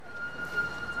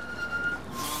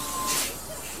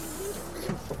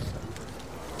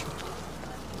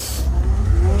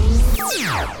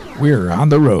We're on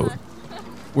the road.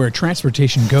 Where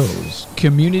transportation goes,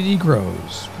 community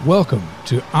grows. Welcome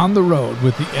to On the Road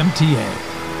with the MTA.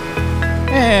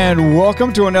 And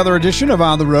welcome to another edition of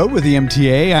On the Road with the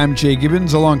MTA. I'm Jay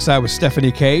Gibbons alongside with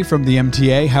Stephanie Kay from the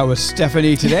MTA. How is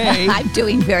Stephanie today? I'm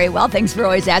doing very well. Thanks for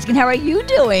always asking. How are you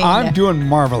doing? I'm doing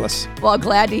marvelous. Well,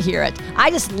 glad to hear it.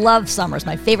 I just love summer. It's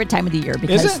my favorite time of the year.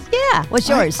 Because, is it? Yeah. What's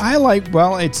yours? I like,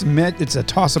 well, it's a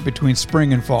toss-up between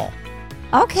spring and fall.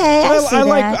 Okay, I see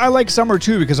that. I like summer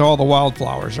too because all the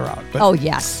wildflowers are out. But, oh,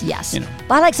 yes. You know.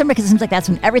 But I like summer because it seems like that's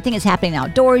when everything is happening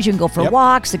outdoors. You can go for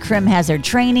walks. The Crim has their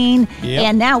training. Yep.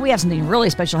 And now we have something really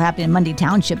special happening in Mundy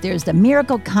Township. There's the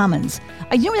Miracle Commons.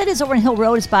 You know where that is over in Hill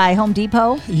Road? It's by Home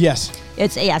Depot. Yes.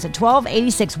 It's at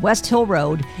 1286 West Hill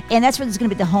Road, and that's where it's going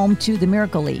to be the home to the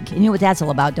Miracle League. And you know what that's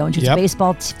all about, don't you? It's a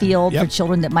baseball field for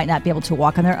children that might not be able to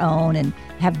walk on their own and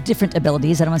have different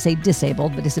abilities. I don't want to say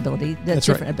disabled, but disability. That's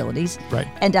different abilities. Right.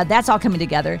 And that's all coming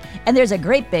together. And there's a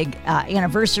great big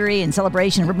anniversary and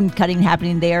celebration, ribbon cutting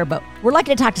happening there. But we're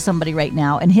lucky to talk to somebody right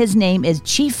now, and his name is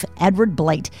Chief Edward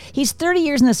Blight. He's 30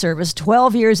 years in the service,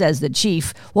 12 years as the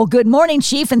chief. Well, good morning,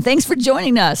 Chief, and thanks for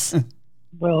joining us.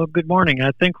 Well, good morning.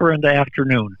 I think we're in the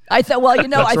afternoon. I thought, well, I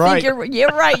think you're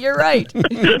right. You're right.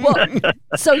 Well,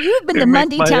 so you've been to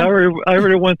Mundy Town. I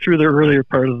already went through the earlier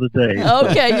part of the day.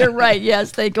 Okay, you're right.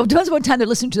 Yes, they go. Depends what time they're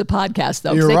listening to the podcast,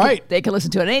 though. You're right. They can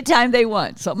listen to it anytime they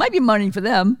want. So it might be morning for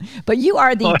them. But you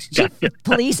are the chief of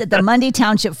police at the Mundy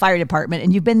Township Fire Department,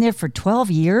 and you've been there for 12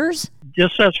 years?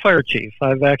 Just as fire chief.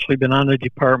 I've actually been on the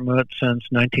department since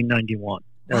 1991.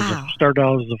 Wow. I started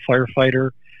out as a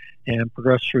firefighter and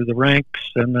progressed through the ranks.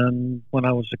 And then when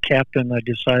I was a captain, I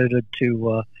decided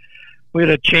to, we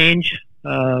had a change.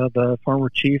 The former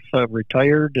chief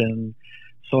retired, and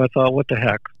so I thought, what the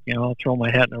heck, I'll throw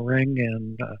my hat in the ring.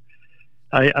 And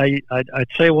I'd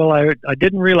say, well, I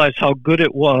didn't realize how good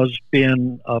it was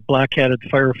being a black-hatted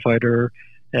firefighter.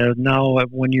 And now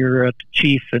when you're at the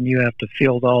chief and you have to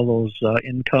field all those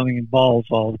incoming balls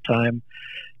all the time,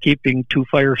 keeping 2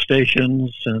 fire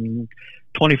stations and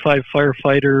 25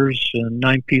 firefighters and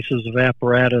 9 pieces of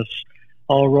apparatus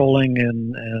all rolling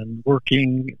and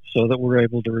working so that we're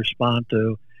able to respond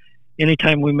to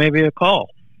anytime we may be a call.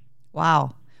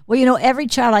 Wow. Well, every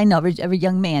child I know, every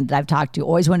young man that I've talked to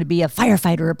always wanted to be a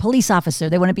firefighter or a police officer.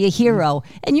 They want to be a hero.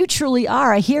 And you truly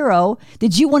are a hero.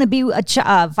 Did you want to be a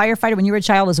firefighter when you were a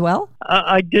child as well?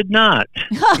 I did not,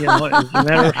 as a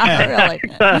matter of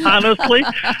fact, honestly.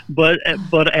 But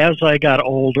as I got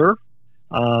older,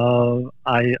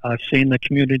 I've seen the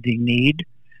community need,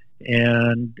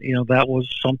 and that was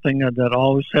something that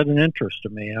always had an interest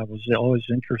in me. I was always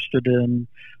interested in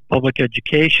public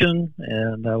education,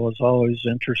 and I was always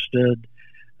interested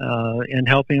in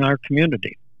helping our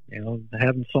community.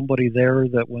 Having somebody there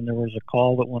that when there was a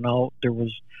call that went out, there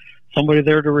was somebody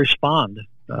there to respond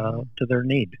to their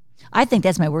need. I think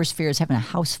that's my worst fear is having a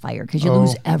house fire because you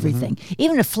lose everything.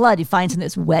 Even a flood, you find something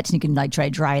that's wet and you can try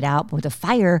to dry it out. But with a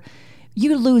fire,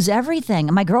 you lose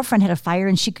everything. My girlfriend had a fire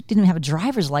and she didn't even have a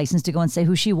driver's license to go and say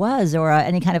who she was or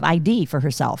any kind of ID for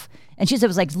herself. And she said it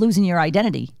was like losing your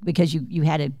identity because you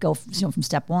had to go from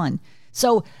step one.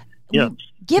 So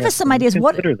give us some ideas.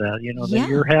 Consider that, that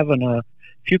you're having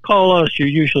if you call us, you're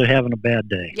usually having a bad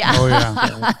day. Yeah. Oh,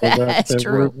 yeah. That's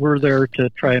true. We're there to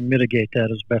try and mitigate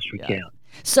that as best we can.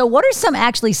 So what are some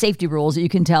actually safety rules that you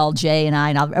can tell Jay and I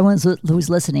and everyone who's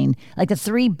listening, like the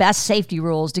 3 best safety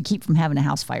rules to keep from having a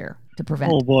house fire to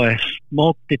prevent? Oh, boy.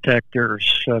 Smoke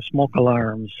detectors, smoke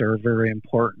alarms are very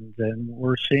important. And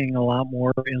we're seeing a lot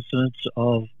more incidents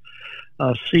of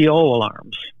CO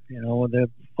alarms. The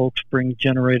folks bring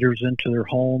generators into their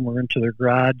home or into their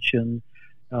garage, and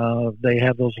they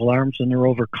have those alarms and they're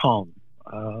overcome.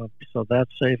 So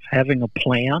that's safe. Having a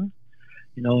plan.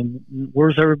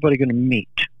 Where's everybody going to meet?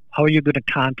 How are you going to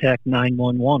contact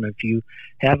 911 if you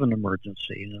have an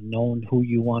emergency? Knowing who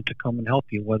you want to come and help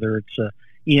you, whether it's a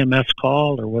EMS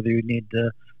call or whether you need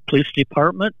the police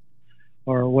department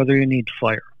or whether you need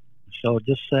fire. So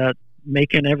just that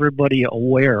making everybody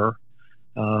aware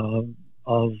of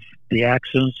the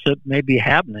accidents that may be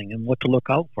happening and what to look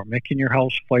out for, making your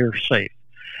house fire safe.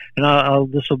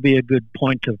 And this will be a good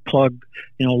point to plug,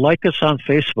 like us on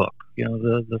Facebook.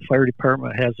 The fire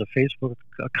department has a Facebook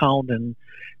account, and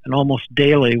almost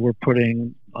daily we're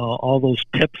putting all those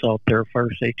tips out there, fire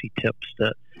safety tips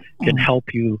that can help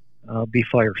you be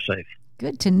fire safe.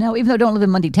 Good to know. Even though I don't live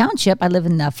in Mundy Township, I live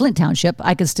in Flint Township,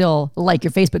 I can still like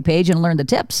your Facebook page and learn the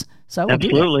tips. So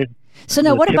absolutely. So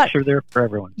now, what tips about? Are there for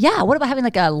everyone. Yeah. What about having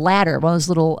like a ladder, one of those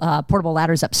little portable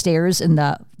ladders upstairs in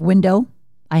the window?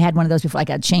 I had one of those before. I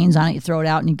got chains on it. You throw it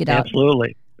out and you get out.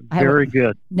 Absolutely. Very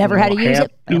good. Never had to use have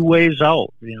it. 2 ways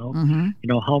out.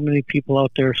 Mm-hmm. How many people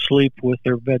out there sleep with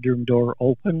their bedroom door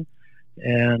open,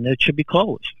 and it should be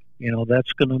closed.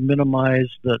 That's going to minimize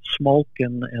the smoke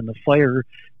and the fire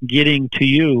getting to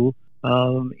you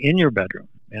in your bedroom.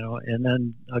 And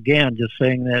then again, just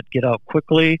saying that, get out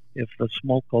quickly if the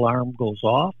smoke alarm goes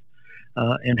off,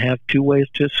 and have 2 ways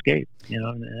to escape.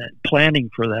 And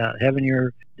planning for that, having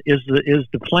is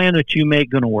the plan that you make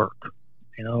going to work?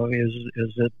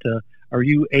 Is it are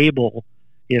you able,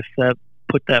 if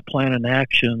put that plan in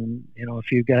action?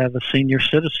 If you have a senior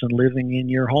citizen living in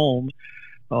your home,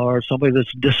 or somebody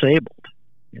that's disabled,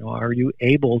 are you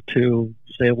able to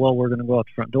say, well, we're going to go out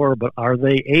the front door, but are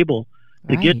they able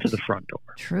to get to the front door?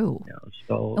 True.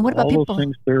 So and what about all people? Those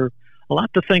things, there are a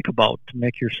lot to think about to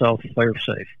make yourself fire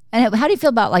safe. And how do you feel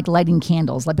about lighting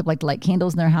candles? Like people like to light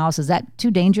candles in their house. Is that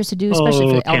too dangerous to do, especially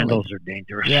for the elderly? Candles are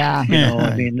dangerous. Yeah.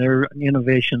 There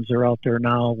innovations are out there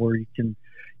now where you can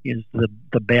use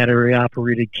the battery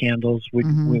operated candles. We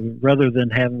rather than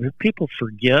having people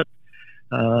forget.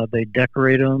 They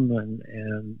decorate them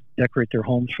and decorate their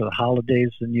homes for the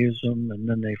holidays and use them, and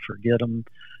then they forget them.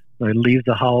 They leave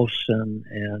the house,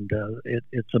 and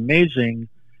it's amazing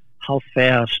how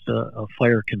fast a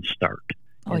fire can start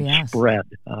and spread,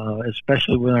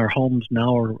 especially when our homes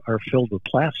now are filled with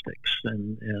plastics.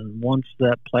 And once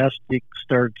that plastic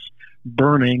starts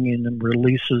burning and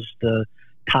releases the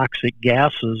toxic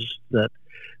gases that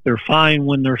they're fine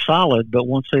when they're solid, but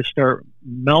once they start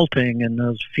melting and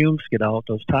those fumes get out,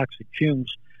 those toxic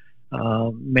fumes,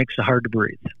 makes it hard to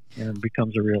breathe and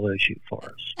becomes a real issue for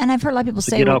us. And I've heard a lot of people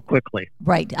say, get out quickly.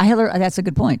 Right. That's a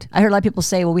good point. I heard a lot of people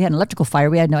say, well, we had an electrical fire.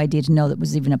 We had no idea to know that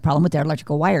was even a problem with our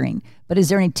electrical wiring. But is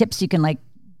there any tips you can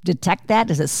detect that?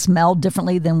 Does it smell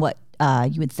differently than what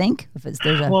you would think?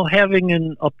 Well, having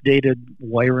an updated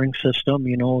wiring system,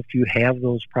 if you have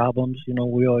those problems,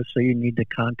 we always say you need to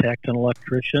contact an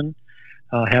electrician,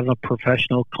 have a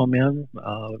professional come in,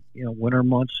 winter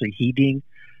months, the heating,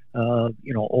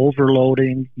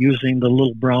 overloading, using the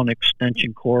little brown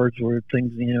extension cords where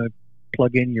things,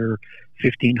 plug in your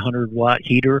 1,500 watt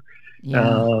heater.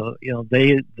 Yeah.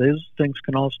 Those things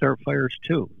can all start fires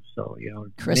too. So,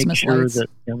 Christmas make sure lights.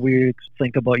 that we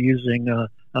think about using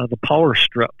the power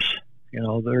strips.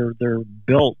 They're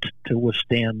built to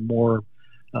withstand more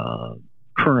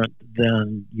current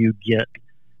than you get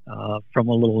from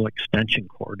a little extension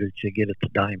cord that you get at the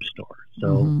dime store.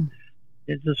 So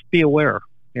just be aware.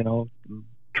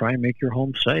 Try and make your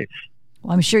home safe.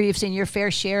 Well, I'm sure you've seen your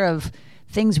fair share of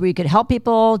things where you could help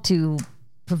people to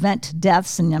prevent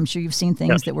deaths, and I'm sure you've seen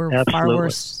things that were far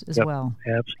worse as well.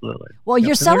 Absolutely. Well,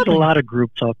 you're celebrating. There's a lot of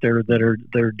groups out there that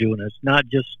are doing this. Not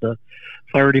just the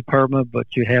fire department, but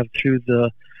you have through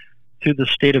the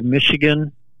state of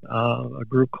Michigan a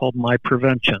group called My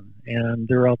Prevention, and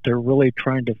they're out there really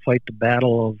trying to fight the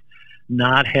battle of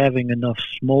not having enough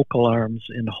smoke alarms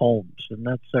in homes, and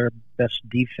that's our best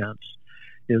defense,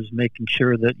 is making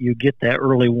sure that you get that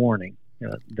early warning,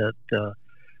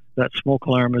 that smoke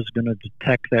alarm is going to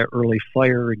detect that early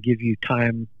fire and give you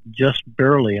time, just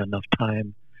barely enough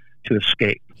time to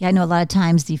escape. Yeah, I know a lot of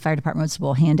times the fire departments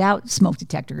will hand out smoke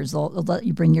detectors. They'll let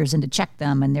you bring yours in to check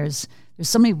them, and there's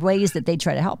so many ways that they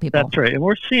try to help people. That's right, and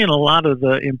we're seeing a lot of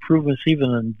the improvements even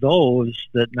in those,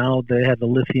 that now they have the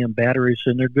lithium batteries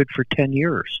and they're good for 10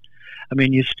 years. I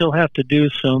mean, you still have to do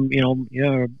some,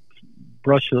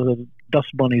 brush the dust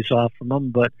bunnies off from them,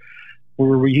 but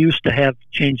where we used to have to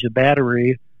change the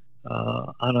battery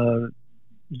on a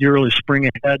yearly spring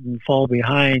ahead and fall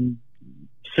behind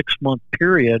 6-month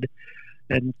period,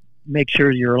 and make sure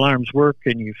your alarms work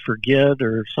and you forget,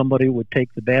 or somebody would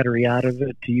take the battery out of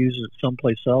it to use it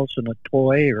someplace else in a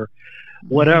toy or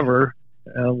whatever.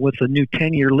 With the new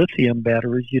 10-year lithium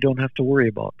batteries, you don't have to worry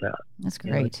about that. That's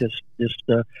great. Just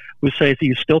we say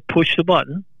you still push the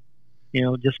button,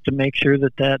 just to make sure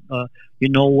that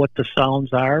what the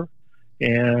sounds are,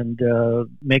 and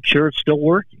make sure it's still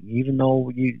working, even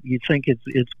though you think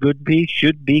it's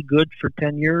should be good for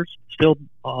 10 years. Still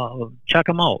check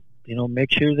them out.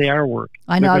 Make sure they are working.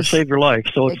 I know. They're save your life,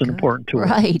 so it's an important tool.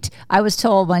 Right. I was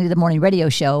told when I did the morning radio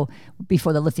show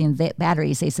before the lithium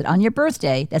batteries, they said, on your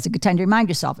birthday, that's a good time to remind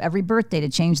yourself every birthday to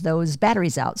change those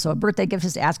batteries out. So a birthday gift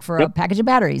is to ask for a package of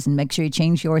batteries, and make sure you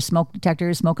change your smoke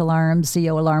detectors, smoke alarms,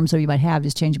 CO alarms, or you might have,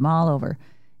 just change them all over.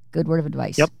 Good word of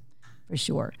advice. Yep. For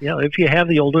sure. Yeah, if you have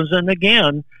the old ones, and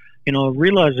again,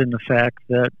 realizing the fact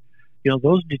that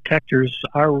those detectors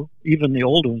are, even the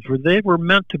old ones, they were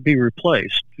meant to be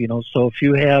replaced. So if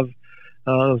you have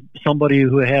somebody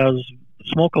who has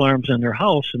smoke alarms in their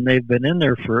house and they've been in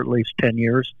there for at least 10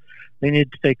 years, they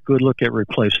need to take a good look at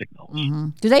replacing those. Mm-hmm.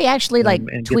 Do they actually like and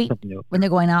get tweet something new. when they're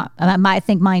going out? I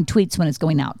think mine tweets when it's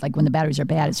going out. Like when the batteries are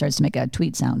bad, it starts to make a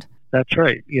tweet sound. That's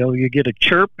right. You get a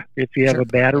chirp if you have a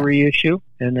battery issue,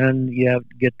 and then you have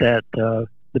to get that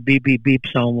the beep beep beep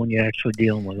sound when you're actually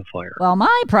dealing with a fire. Well,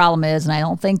 my problem is, and I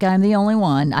don't think I'm the only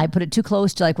one, I put it too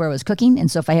close to like where I was cooking,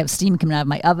 and so if I have steam coming out of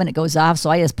my oven, it goes off. So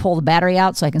I just pull the battery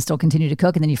out so I can still continue to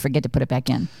cook, and then you forget to put it back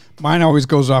in. Mine always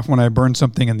goes off when I burn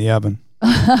something in the oven.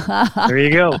 There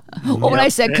you go. Well, when I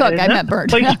said cook, I meant burn.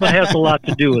 Placement has a lot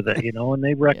to do with it, and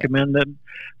they recommend that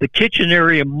the kitchen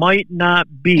area might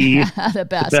not be the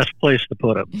best place to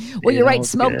put them. Well, you're right.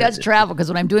 Smoke does travel because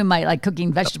when I'm doing my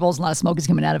cooking vegetables, a lot of smoke is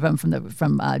coming out of them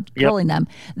from grilling them.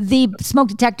 The smoke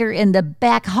detector in the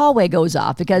back hallway goes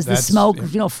off because the smoke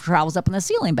travels up in the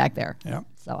ceiling back there. Yeah.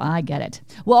 So I get it.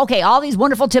 Well, okay, all these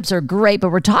wonderful tips are great, but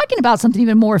we're talking about something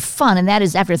even more fun, and that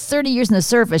is after 30 years in the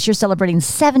service, you're celebrating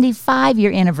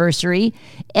 75-year anniversary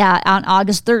on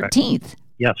August 13th.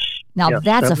 Yes. Now,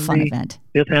 that's a fun event.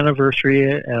 5th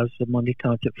anniversary as the Mundy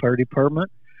Township Fire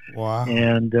Department. Wow.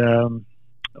 And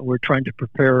we're trying to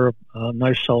prepare a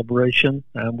nice celebration,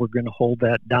 and we're going to hold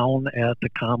that down at the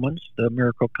Commons, the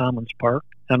Miracle Commons Park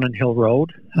on Hill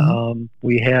Road. Mm-hmm.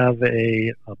 We have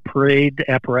a parade,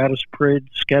 apparatus parade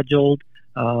scheduled.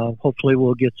 Hopefully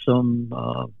we'll get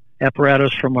some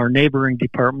apparatus from our neighboring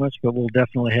departments, but we'll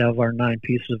definitely have our 9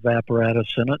 pieces of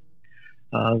apparatus in it.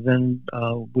 Then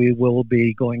we will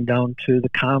be going down to the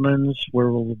Commons where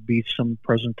will be some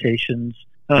presentations.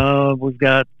 We've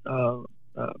got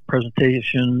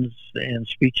presentations and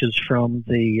speeches from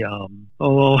the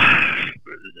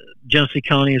Genesee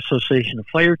County Association of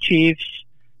Fire Chiefs,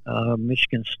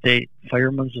 Michigan State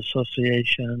Firemen's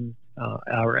Association,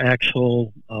 our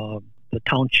actual the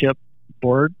township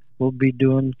board will be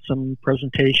doing some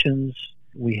presentations.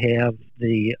 We have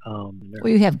the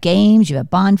you have games, you have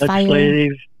bonfire.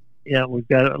 Legislative, we've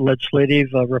got legislative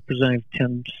Representative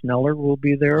Tim Sneller will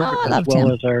be there, as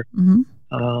well as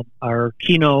our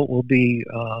keynote will be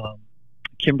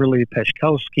Kimberly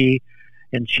Peshkowski,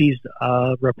 and she's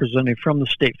representative from the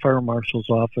State Fire Marshal's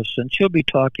office, and she'll be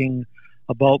talking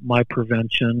about my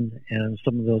prevention and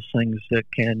some of those things that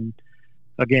can,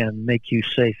 again, make you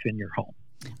safe in your home.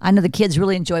 I know the kids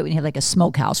really enjoy it when you have like a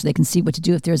smokehouse so they can see what to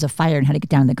do if there's a fire and how to get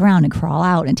down on the ground and crawl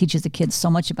out, and teaches the kids so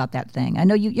much about that thing. I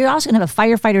know you're also going to have a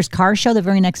firefighter's car show the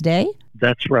very next day?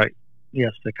 That's right.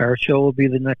 Yes, the car show will be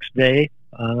the next day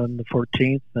on the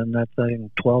 14th, and that's I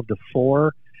think 12 to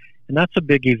 4. And that's a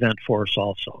big event for us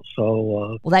also.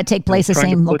 So will that take place the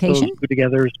same location? Those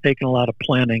together is taking a lot of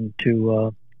planning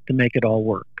to make it all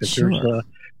work, because there's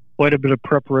quite a bit of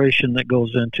preparation that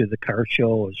goes into the car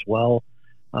show as well,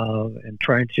 and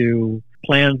trying to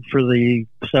plan for the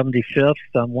 75th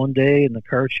on one day and the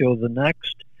car show the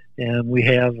next. And we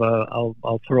have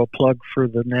I'll throw a plug for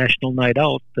the National Night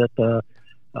Out that the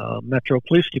Metro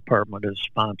Police Department is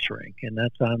sponsoring, and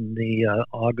that's on the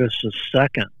August the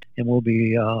 2nd. And we'll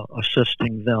be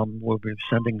assisting them. We'll be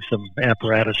sending some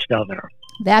apparatus down there.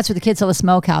 That's where the Kids Sell the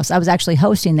Smokehouse. I was actually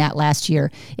hosting that last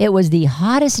year. It was the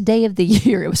hottest day of the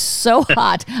year. It was so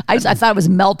hot. I thought it was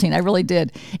melting. I really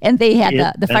did. And they had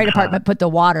the fire department put the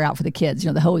water out for the kids.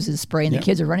 The hoses spraying. The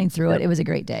kids are running through it. It was a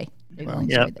great day. They really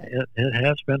enjoyed that. It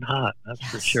has been hot. That's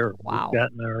for sure. Wow. We've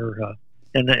gotten our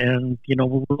and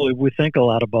we think a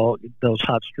lot about those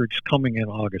hot streaks coming in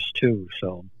August too.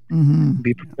 So. Mm-hmm.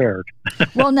 Be prepared.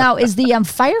 Well, now, is the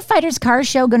firefighters car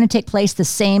show going to take place the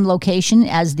same location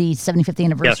as the 75th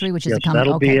anniversary, which is the Common?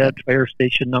 That'll be at Fire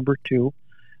Station number 2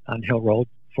 on Hill Road,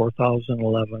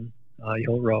 4011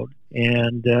 Hill Road,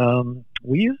 and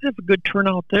we usually have a good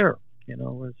turnout there.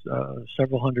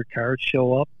 Several hundred cars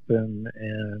show up, and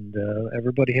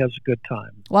everybody has a good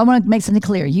time. Well, I want to make something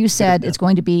clear. You said it's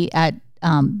going to be at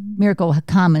Miracle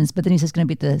Commons, but then you said it's going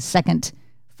to be at the second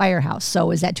firehouse.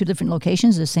 So is that 2 different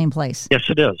locations or the same place? Yes,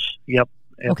 it is. Yep.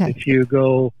 Okay. If you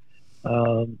go,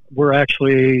 we're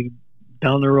actually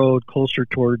down the road closer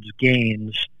towards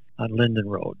Gaines on Linden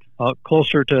Road.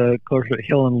 Closer to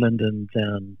Hill and Linden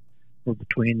than we're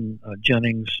between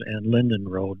Jennings and Linden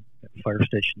Road at Fire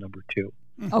Station number 2.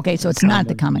 Okay, so it's not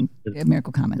the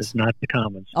Miracle Commons. It's not the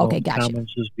Commons. Okay, no, gotcha.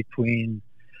 Commons is between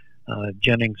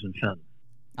Jennings and Fenton.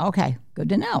 Okay, good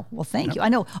to know. Well, thank you. I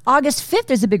know August 5th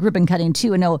there's a big ribbon cutting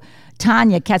too. I know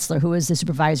Tanya Ketzler, who is the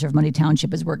supervisor of Mundy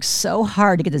Township, has worked so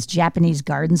hard to get this Japanese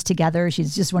gardens together.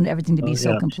 She's just wanted everything to be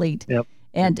so complete. Yep.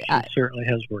 And she certainly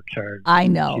has worked hard. I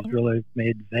know. She's really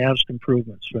made vast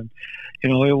improvements. And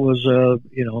it was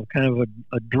kind of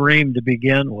a dream to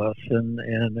begin with, and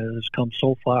it has come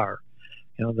so far.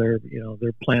 they're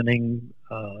planning,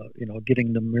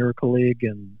 getting the Miracle League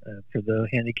and for the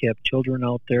handicapped children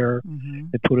out there. Mm-hmm.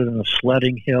 They put it in a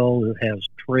sledding hill that has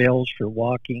trails for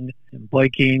walking and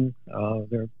biking.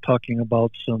 They're talking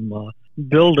about some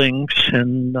buildings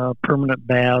and permanent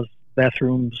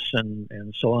bathrooms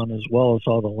and so on, as well as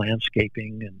all the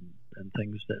landscaping and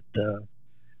things that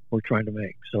we're trying to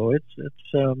make. So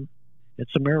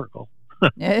it's a miracle.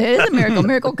 It is a miracle.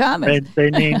 Miracle Commons. They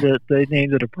named it. They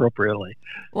named it appropriately.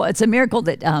 Well, it's a miracle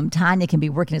that Tanya can be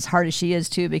working as hard as she is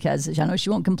too, because I know she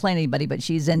won't complain to anybody, but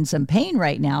she's in some pain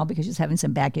right now because she's having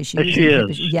some back issues. She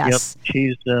is. Yes.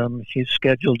 Yep. She's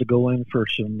scheduled to go in for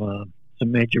some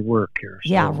major work here.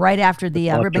 So yeah, right after the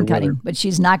ribbon cutting. her. But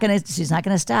she's not gonna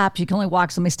stop. She can only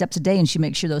walk so many steps a day, and she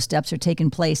makes sure those steps are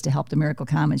taking place to help the Miracle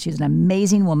Commons. She's an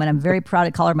amazing woman. I'm very proud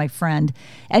to call her my friend.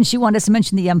 And she wanted us to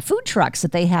mention the food trucks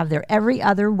that they have there every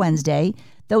other Wednesday.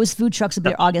 Those food trucks will be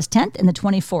there August 10th and the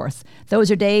 24th. Those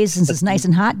are days, since it's nice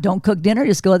and hot, don't cook dinner.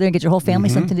 Just go there and get your whole family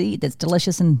something to eat that's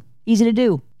delicious and easy to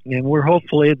do. And we're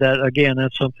hopefully that, again,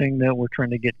 that's something that we're trying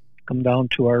to come down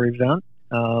to our event.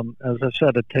 As I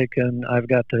said, I've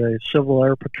got the Civil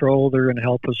Air Patrol. They're going to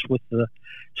help us with the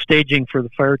staging for the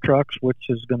fire trucks, which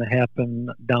is going to happen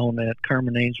down at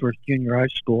Carmen Ainsworth Junior High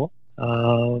School.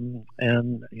 And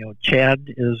Chad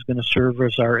is going to serve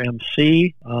as our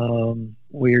MC.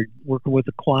 We're working with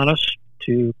Aquinas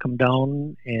to come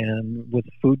down and with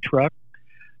a food truck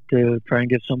to try and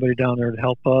get somebody down there to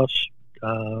help us.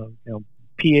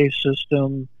 PA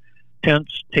system,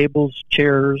 tents, tables,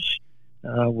 chairs.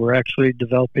 We're actually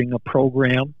developing a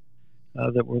program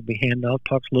that will be handed out.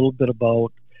 Talks a little bit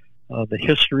about the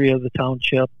history of the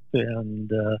township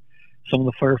and some of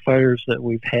the firefighters that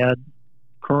we've had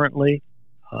currently.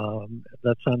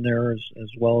 That's on there as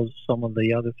well as some of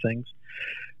the other things.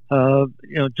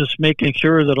 Just making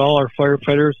sure that all our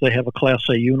firefighters, they have a Class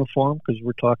A uniform, because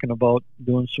we're talking about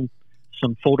doing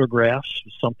some photographs,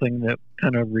 something that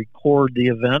kind of record the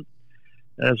event,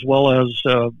 as well as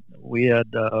we had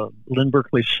Lynn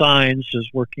Berkeley Signs is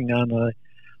working on a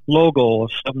logo, a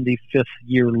 75th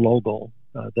year logo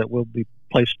that will be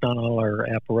placed on all our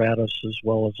apparatus as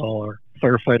well as all our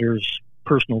firefighters'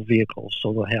 personal vehicles.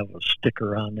 So they'll have a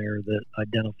sticker on there that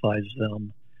identifies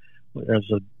them as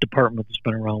a department that's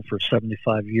been around for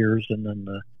 75 years, and then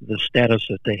the status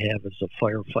that they have as a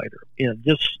firefighter.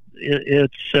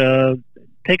 It's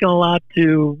taken a lot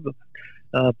to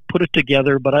put it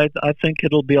together, but I think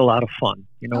it'll be a lot of fun.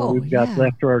 We've got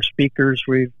after our speakers,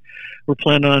 we're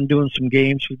planning on doing some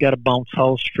games. We've got a bounce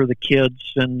house for the kids,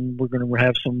 and we're going to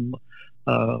have some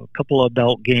couple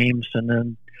adult games, and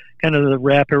then kind of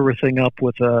wrap everything up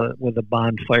with a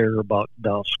bonfire about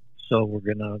dusk. So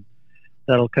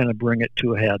that'll kind of bring it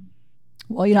to a head.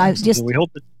 Well, we hope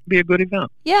it'll be a good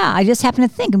event. Yeah, I just happen to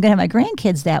think I'm going to have my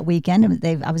grandkids that weekend.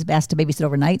 I was asked to babysit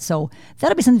overnight, so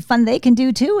that'll be something fun they can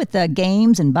do too, with the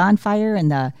games and bonfire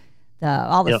and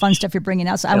all the fun stuff you're bringing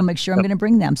out. So I will make sure I'm going to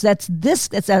bring them. So that's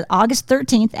August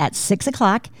 13th at 6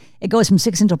 o'clock. It goes from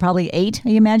 6 until probably 8. Are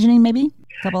you imagining maybe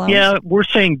a couple hours? Yeah, we're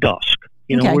saying dusk.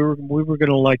 Okay. We were going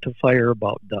to light the fire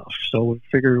about dusk, so we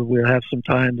figured we'll have some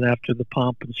time after the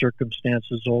pomp and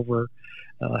circumstances over.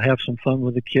 Have some fun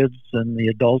with the kids and the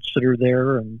adults that are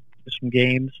there, and some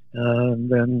games. And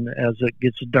then as it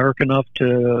gets dark enough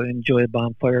to enjoy a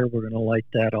bonfire, we're going to light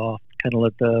that off, kind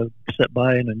of sit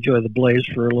by and enjoy the blaze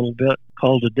for a little bit,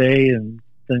 call it a day, and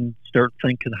then start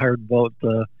thinking hard about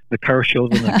the car show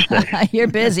the next day. You're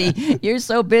busy. You're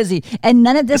so busy. And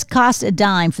none of this costs a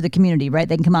dime for the community, right?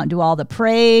 They can come out and do all the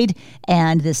parade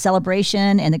and the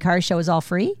celebration, and the car show is all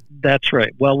free? That's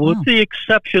right. Well, with the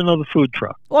exception of the food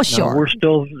truck. Well, sure. Now, we're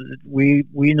still, we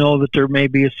know that there may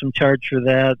be some charge for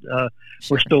that.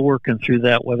 We're still working through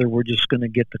that, whether we're just going to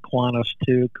get the Kiwanis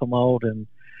to come out and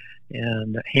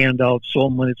hand out so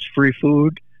much free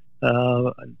food.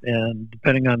 And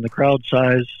depending on the crowd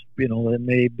size, it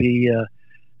may be,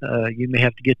 you may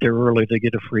have to get there early to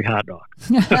get a free hot dog.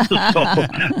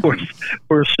 So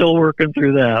we're still working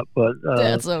through that, but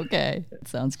that's okay.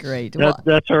 Sounds great.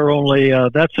 That's our only.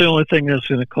 That's the only thing that's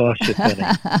going to cost you a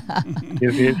penny.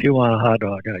 if you want a hot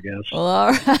dog, I guess. Well,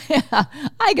 all right.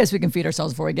 I guess we can feed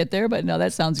ourselves before we get there, but no,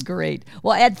 that sounds great.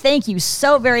 Well, Ed, thank you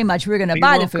so very much. We're going to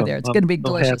buy the food there. It's going to be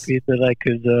delicious. I'm happy that I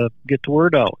could get the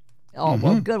word out. Oh,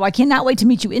 well, good. Well, I cannot wait to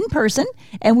meet you in person,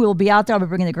 and we will be out there. I'll be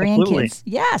bringing the grandkids. Absolutely.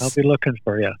 Yes. I'll be looking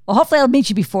for you. Well, hopefully I'll meet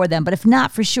you before then, but if not,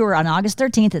 for sure, on August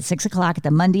 13th at 6 o'clock at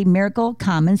the Mundy Miracle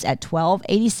Commons at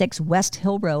 1286 West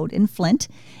Hill Road in Flint.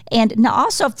 And now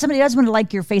also, if somebody does want to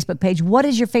like your Facebook page, what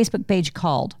is your Facebook page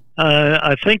called?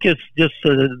 I think it's just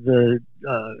the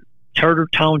Charter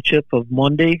Township of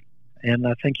Mundy, and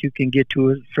I think you can get to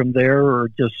it from there, or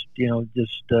just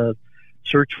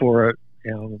search for it.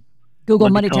 Google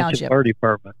Mundy Mundy Township Fire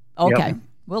Department. Okay, Yep.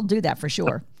 we'll do that for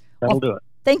sure. That'll do it.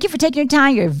 Thank you for taking your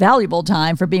time, your valuable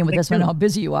time, for being with us. I know how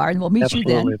busy you are, and we'll meet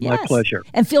Absolutely. you then. My pleasure.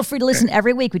 And feel free to listen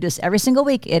every week. We do this every single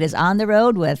week. It is On the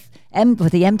Road with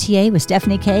the MTA, with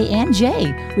Stephanie K. and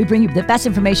Jay. We bring you the best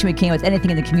information we can with anything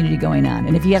in the community going on.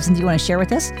 And if you have something you want to share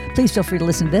with us, please feel free to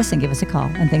listen to this and give us a call.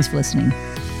 And thanks for listening.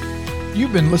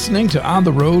 You've been listening to On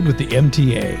the Road with the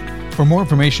MTA. For more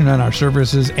information on our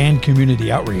services and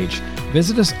community outreach,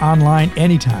 visit us online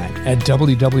anytime at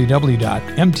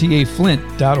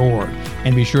www.mtaflint.org,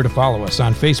 and be sure to follow us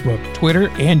on Facebook, Twitter,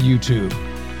 and YouTube.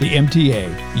 The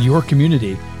MTA, your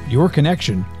community, your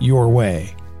connection, your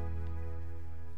way.